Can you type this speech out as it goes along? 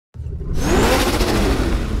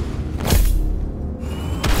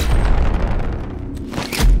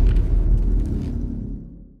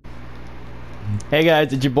Hey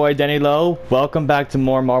guys, it's your boy Denny Low. Welcome back to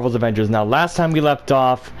more Marvel's Avengers. Now, last time we left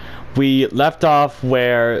off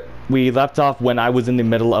when I was in the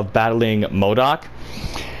middle of battling MODOK.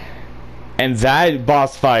 And that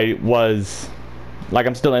boss fight was like,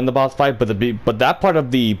 I'm still in the boss fight, but that part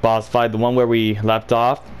of the boss fight, the one where we left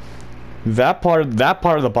off, that part of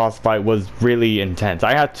the boss fight was really intense.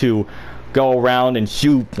 I had to go around and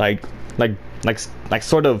shoot like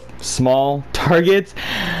sort of small targets.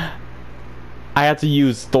 I had to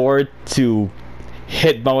use Thor to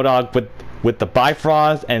hit MODOK with the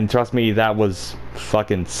Bifrost, and trust me, that was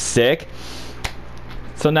fucking sick.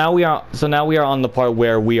 So now we are on the part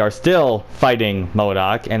where we are still fighting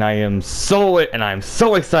MODOK, and I'm so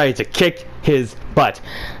excited to kick his butt,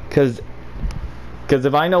 because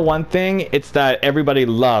if I know one thing, it's that everybody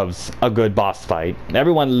loves a good boss fight.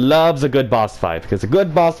 Everyone loves a good boss fight, because a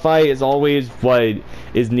good boss fight is always what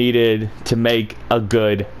is needed to make a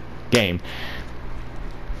good game.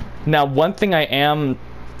 Now, one thing I am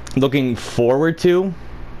looking forward to,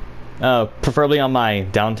 preferably on my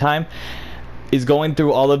downtime, is going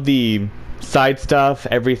through all of the side stuff,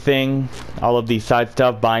 buying all the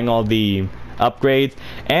upgrades,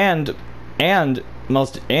 and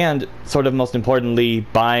most importantly,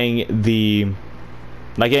 buying the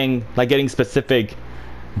getting specific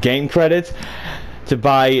game credits to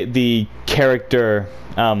buy the character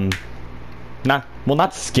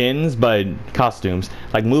not skins, but costumes,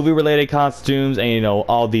 like movie related costumes, and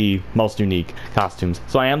all the most unique costumes.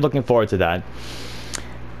 So I am looking forward to that.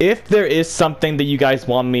 If there is something that you guys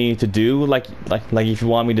want me to do, like if you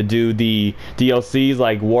want me to do the DLCs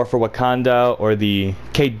like War for Wakanda or the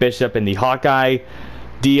Kate Bishop and the Hawkeye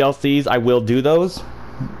DLCs, I will do those.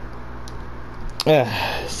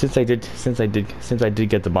 Since I did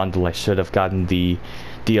get the bundle, I should have gotten the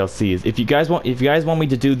DLCs. If you guys want me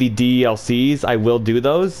to do the DLCs, I will do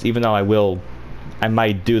those, even though I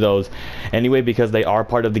might do those anyway, because they are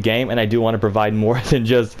part of the game, and I do want to provide more than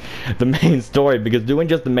just the main story, because doing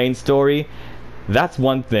just the main story, that's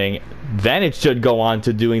one thing. Then it should go on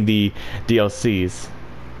to doing the DLCs.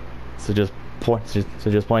 So just point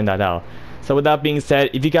that out. So with that being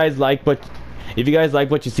said, if you guys like what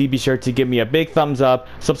you see, be sure to give me a big thumbs up,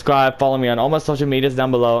 subscribe, follow me on all my social medias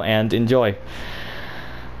down below, and enjoy.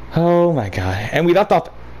 Oh my god. And we left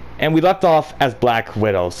off as Black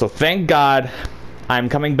Widow. So thank God I'm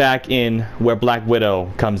coming back in where Black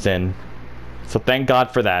Widow comes in. So thank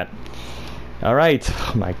God for that. Alright.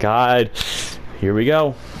 Oh my god. Here we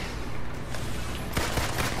go.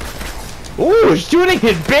 Ooh, shooting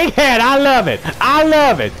his big head. I love it. I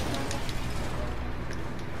love it.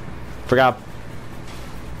 Forgot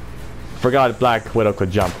Black Widow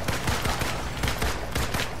could jump.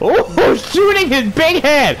 Oh, shooting his big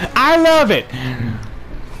head! I love it!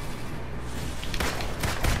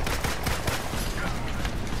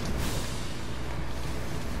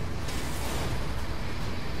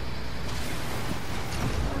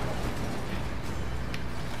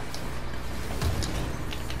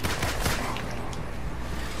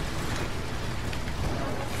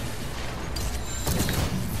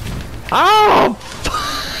 Oh!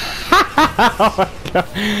 Oh my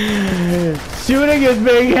god. Shooting his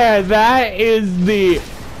big head. That is the...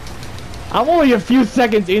 I'm only a few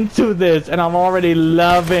seconds into this, and I'm already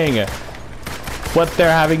loving what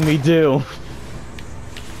they're having me do.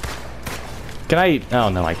 Can I... Oh,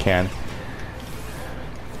 no, I can.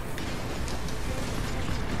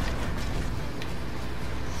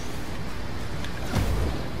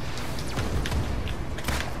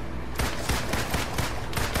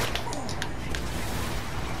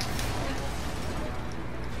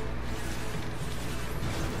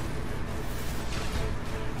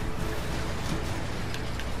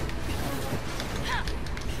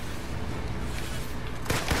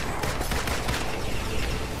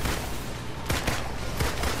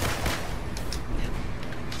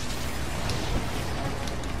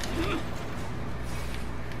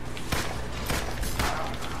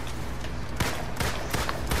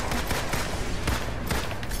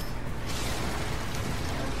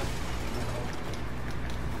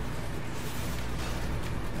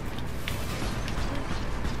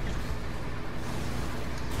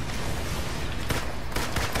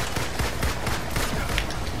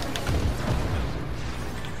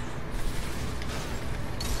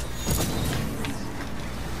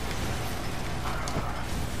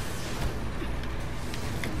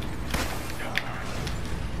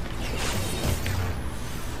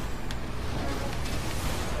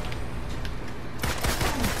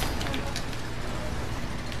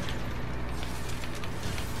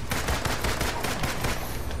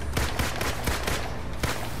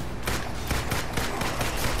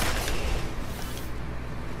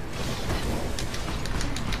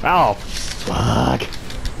 Oh, fuck.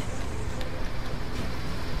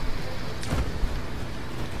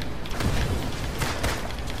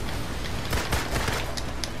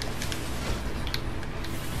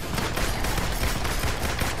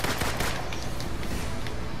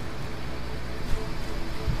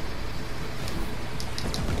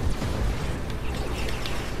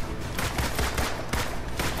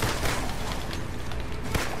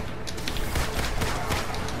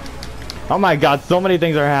 Oh my god, so many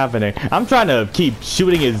things are happening. I'm trying to keep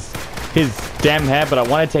shooting his damn head, but I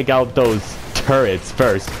want to take out those turrets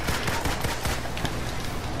first.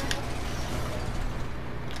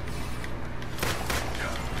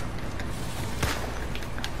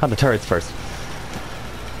 Not the turrets first.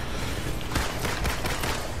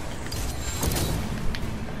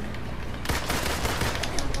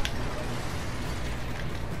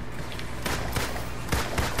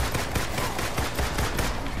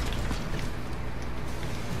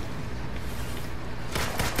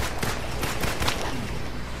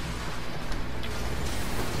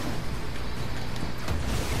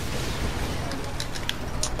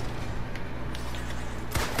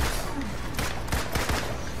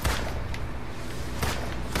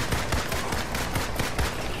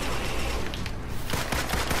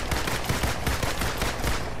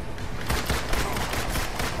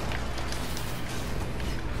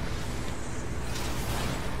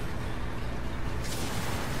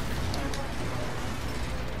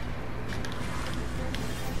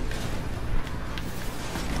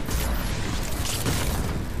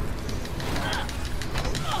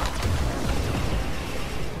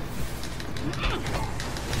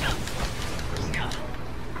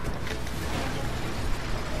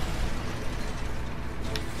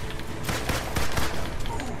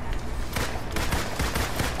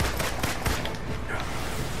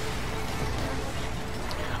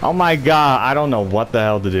 Oh my god, I don't know what the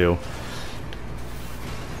hell to do.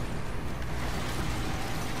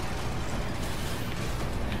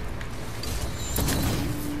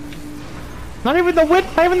 Not even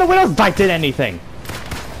the Widow's bite did anything.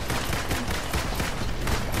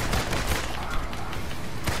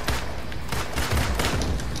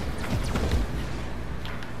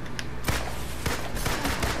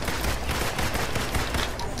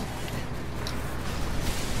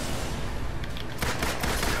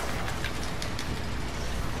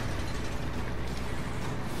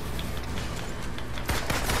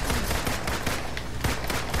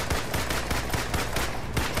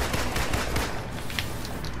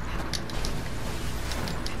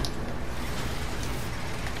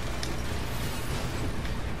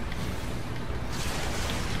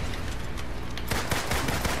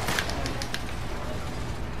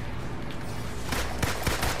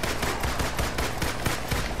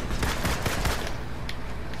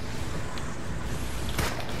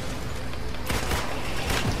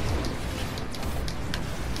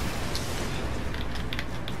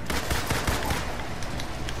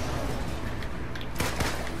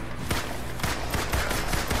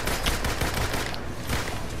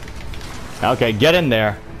 Okay, get in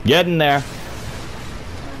there. Get in there.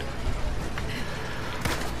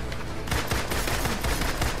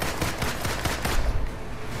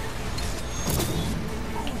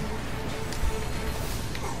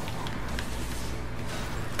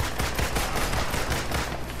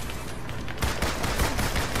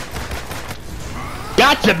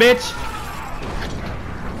 Gotcha, bitch!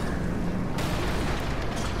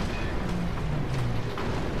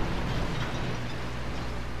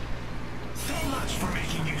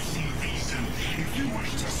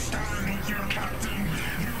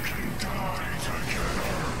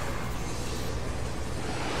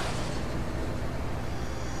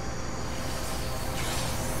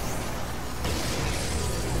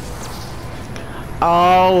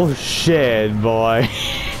 Oh shit, boy.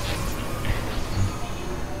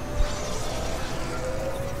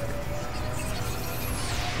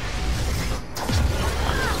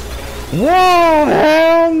 Whoa,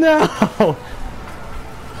 hell no! Come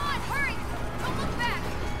on, hurry! Don't look back!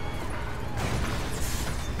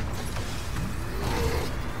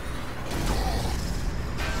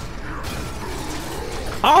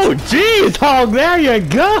 Oh jeez, Hulk, there you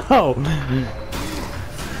go!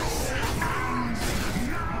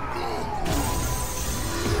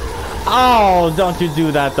 Oh, don't you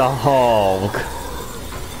do that to Hulk.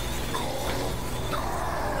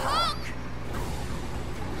 Hulk!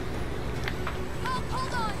 Hulk,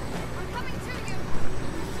 hold on. I'm coming to you.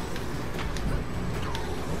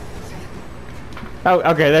 Oh,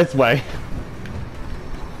 okay, this way.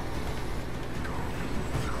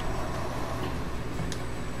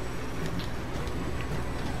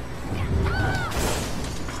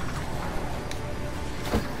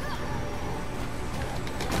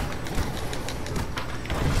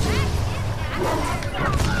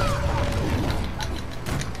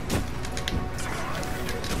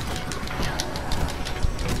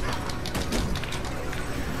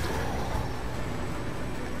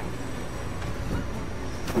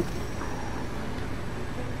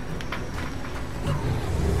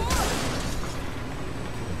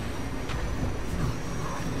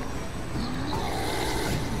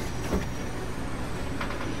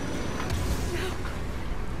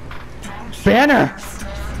 Banner!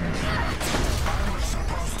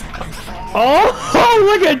 Oh,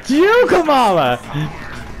 look at you, Kamala!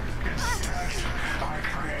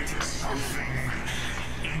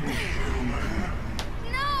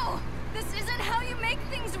 No! This isn't how you make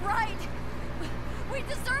things right! We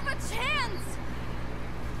deserve a chance!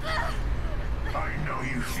 I know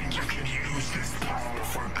you think you can use this power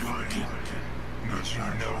for good, but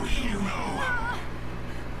you're no hero.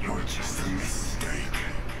 You're just a mistake.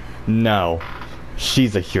 No,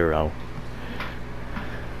 she's a hero.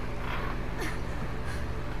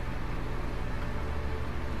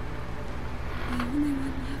 The only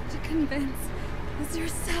one left to convince is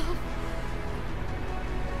yourself.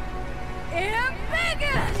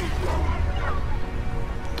 Embiggen!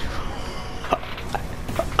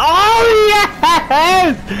 Oh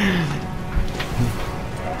yes!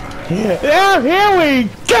 Yeah, here we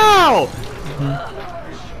go!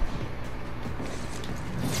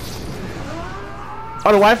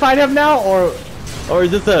 Oh, do I fight him now, or is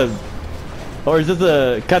this a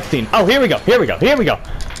cutscene? Oh, here we go! Here we go! Here we go!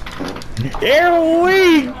 Here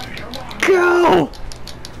we go!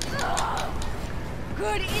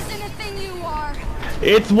 Good isn't a thing you are.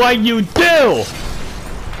 It's what you do!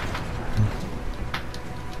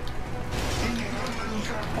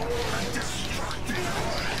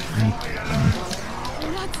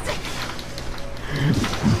 You're not sick.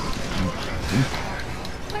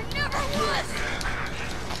 I never was.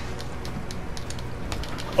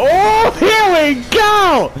 Oh, here we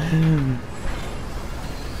go!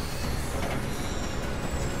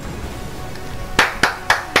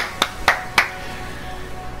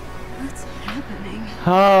 What's happening?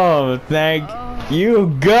 Oh, thank you.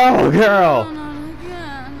 Go, girl! Not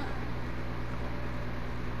again.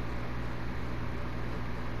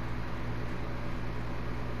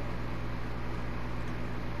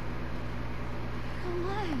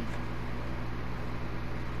 Alive.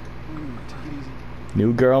 Take it easy.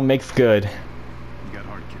 New girl makes good. You got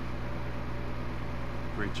hard, kid.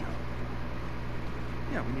 Great job.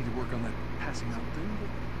 Yeah, we need to work on that passing out thing, but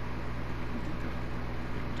we did that.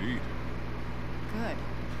 Indeed. Good.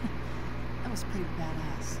 That was pretty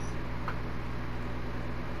badass.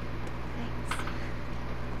 Thanks.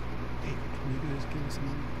 Hey, can you guys give us a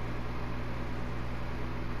moment?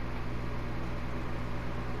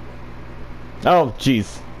 Oh,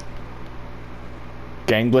 jeez.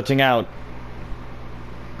 Gang glitching out.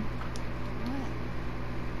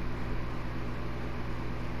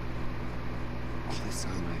 All this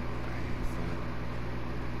time I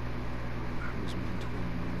thought I was meant to win.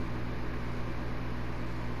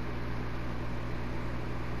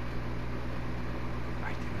 I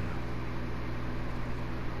didn't know.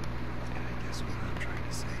 And I guess what I'm trying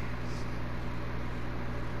to say is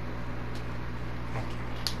thank you.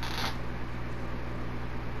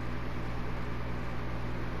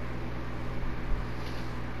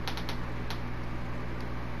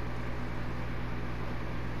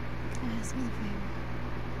 Ask me a favor.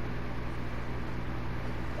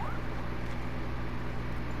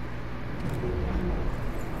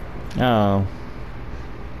 Oh.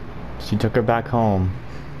 She took her back home.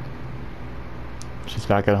 She's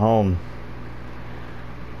back at home.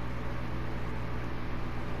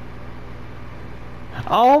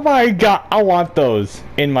 Oh my god, I want those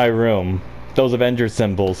in my room. Those Avengers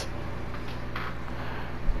symbols.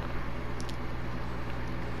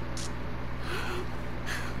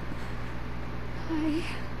 You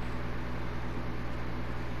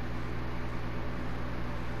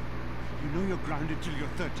know you're grounded till you're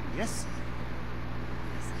 30, yes?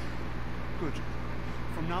 Good.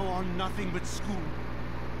 From now on, nothing but school.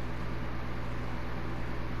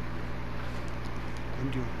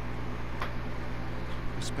 And your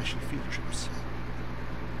special field trips.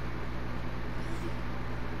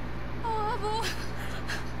 Oh,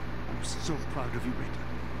 I'm so proud of you, Rita.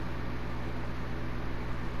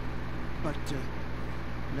 But,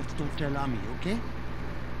 let's don't tell Ami, okay?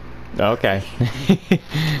 Okay.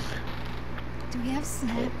 do we have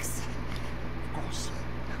snacks? Of course.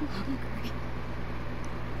 I'm hungry.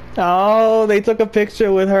 Oh, they took a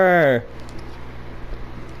picture with her.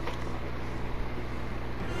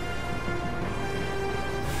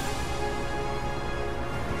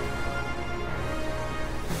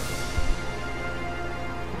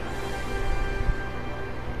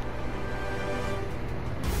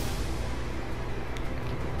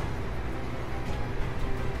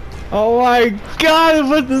 Oh my god,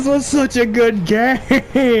 but this was such a good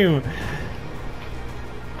game!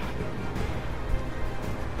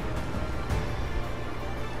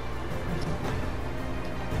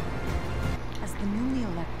 As the newly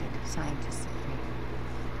elected Scientist Supreme,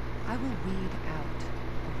 I will weed out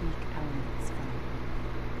the weak elements from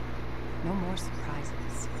it. No more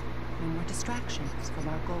surprises. No more distractions from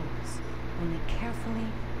our goals. Only carefully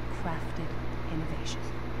crafted innovation.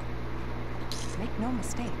 Make no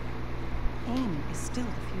mistake, AIM is still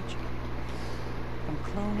the future. From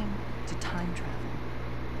cloning to time travel,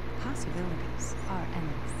 possibilities are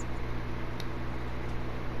endless.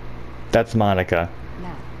 That's Monica.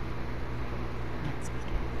 Now, let's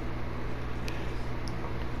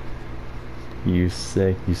begin. You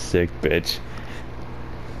sick bitch.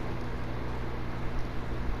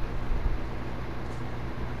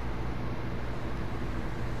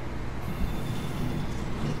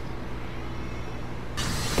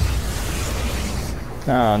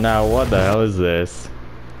 Oh no, what the hell is this?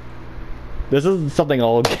 This is something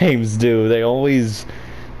all games do. They always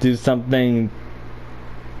do something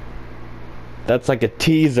that's like a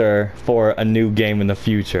teaser for a new game in the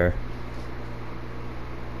future.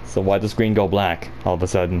 So why does the screen go black all of a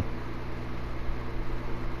sudden?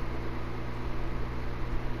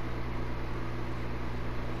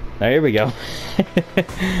 Now here we go.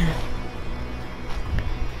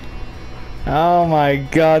 Oh my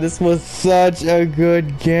god, this was such a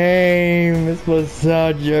good game. This was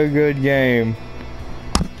such a good game.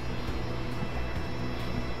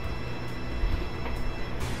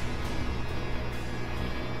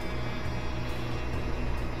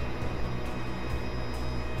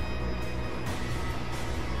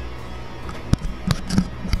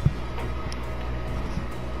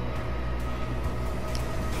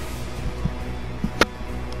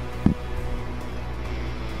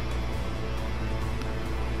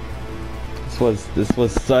 This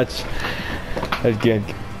was such a good.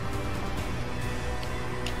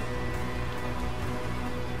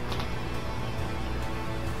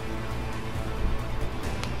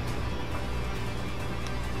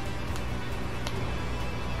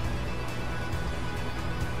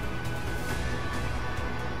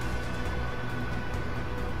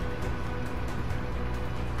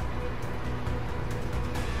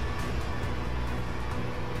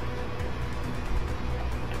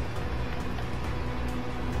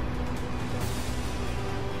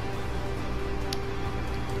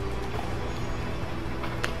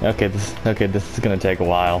 Okay, this is gonna take a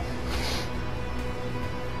while.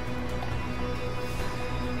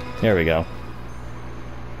 There we go.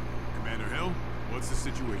 Commander Hill, what's the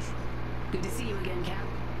situation? Good to see you again, Cap.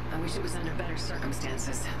 I wish it was under better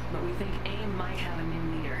circumstances, but we think AIM might have a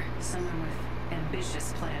new leader, someone with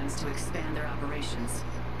ambitious plans to expand their operations.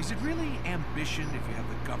 Is it really ambition if you have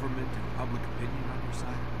the government and public opinion on your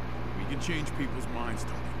side? We can change people's minds,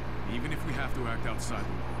 Tony, even if we have to act outside the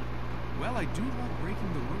law. Well, I do love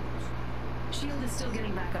breaking the rules. SHIELD is still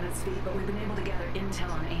getting back on its feet, but we've been able to gather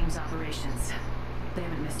intel on AIM's operations. They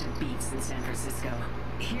haven't missed a beat since San Francisco.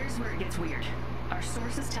 Here's where it gets weird. Our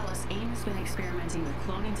sources tell us AIM has been experimenting with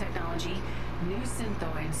cloning technology, new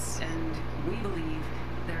synthoids, and we believe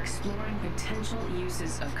they're exploring potential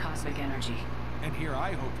uses of cosmic energy. And here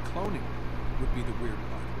I hoped cloning would be the weird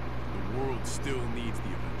part. The world still needs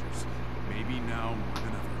the Avengers. Maybe now more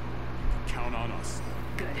than ever. You can count on us.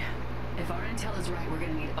 Good. If our intel is right, we're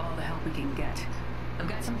gonna need all the help we can get. I've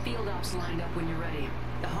got some field ops lined up when you're ready.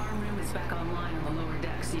 The harm room is back online on the lower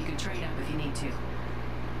deck, so you can trade up if you need to.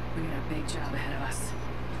 We got a big job ahead of us.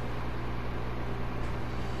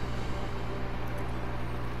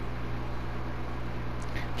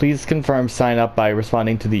 Please confirm sign up by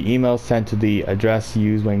responding to the email sent to the address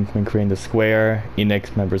used when creating the Square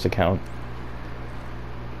Enix members account.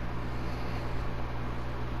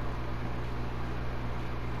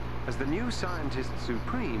 As the new Scientist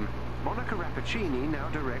Supreme, Monica Rappaccini now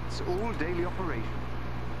directs all daily operations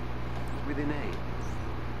within AIM.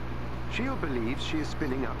 SHIELD believes she is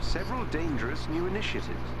spinning up several dangerous new initiatives,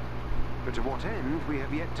 but to what end we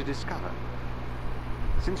have yet to discover.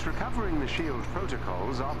 Since recovering the SHIELD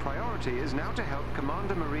protocols, our priority is now to help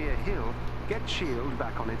Commander Maria Hill get SHIELD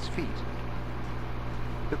back on its feet.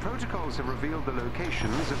 The protocols have revealed the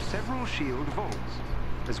locations of several SHIELD vaults,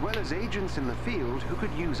 as well as agents in the field who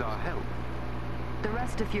could use our help. The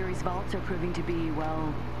rest of Fury's vaults are proving to be,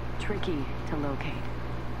 well, tricky to locate.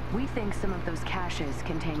 We think some of those caches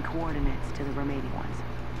contain coordinates to the remaining ones.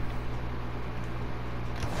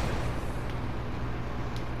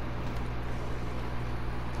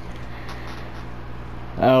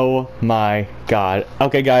 Oh my god.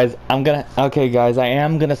 Okay guys, I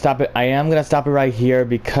am gonna stop it. I am gonna stop it right here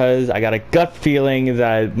because I got a gut feeling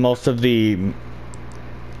that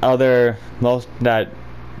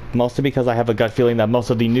mostly because I have a gut feeling that most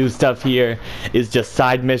of the new stuff here is just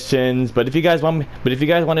side missions. But if you guys want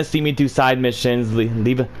to see me do side missions,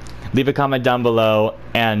 leave a comment down below,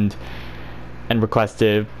 and and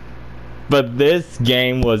requested. But this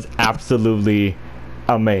game was absolutely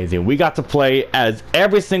amazing. We got to play as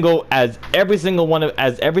every single one of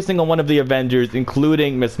the Avengers,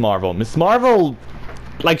 including Miss Marvel. Miss Marvel,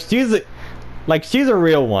 like she's a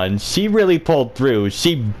real one. She really pulled through.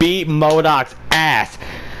 She beat MODOK's ass.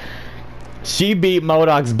 She beat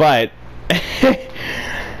MODOK's butt.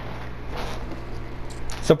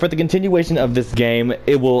 So for the continuation of this game,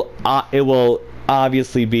 it will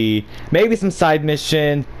obviously be maybe some side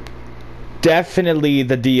mission, definitely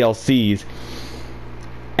the DLCs,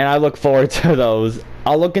 and I look forward to those.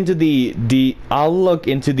 I'll look into the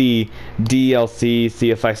DLC,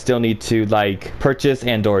 see if I still need to like purchase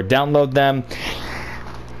and or download them.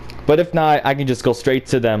 But if not, I can just go straight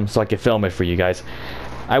to them so I can film it for you guys.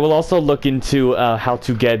 I will also look into how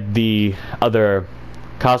to get the other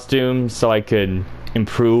costumes so I could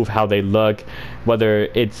improve how they look, whether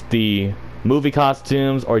it's the movie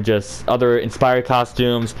costumes or just other inspired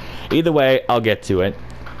costumes. Either way, I'll get to it.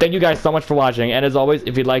 Thank you guys so much for watching, and as always,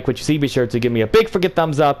 if you like what you see, be sure to give me a big freaking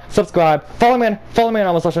thumbs up, subscribe, follow me on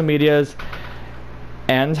all my social medias,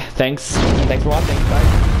 and thanks for watching.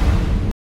 Bye.